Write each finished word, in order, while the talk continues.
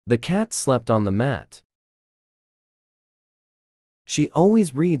The cat slept on the mat. She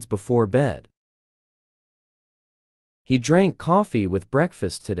always reads before bed. He drank coffee with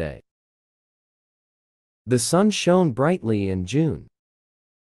breakfast today. The sun shone brightly in June.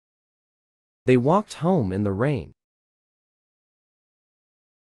 They walked home in the rain.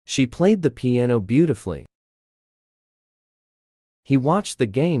 She played the piano beautifully. He watched the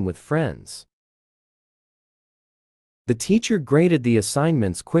game with friends. The teacher graded the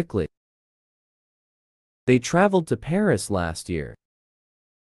assignments quickly. They traveled to Paris last year.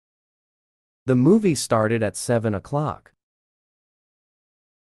 The movie started at 7 o'clock.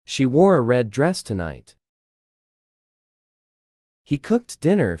 She wore a red dress tonight. He cooked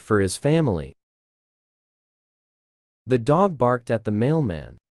dinner for his family. The dog barked at the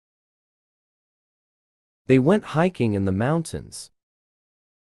mailman. They went hiking in the mountains.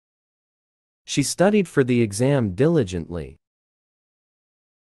 She studied for the exam diligently.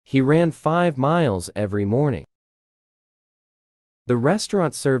 He ran 5 miles every morning. The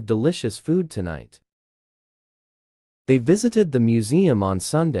restaurant served delicious food tonight. They visited the museum on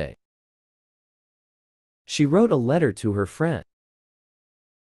Sunday. She wrote a letter to her friend.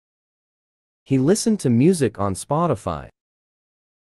 He listened to music on Spotify.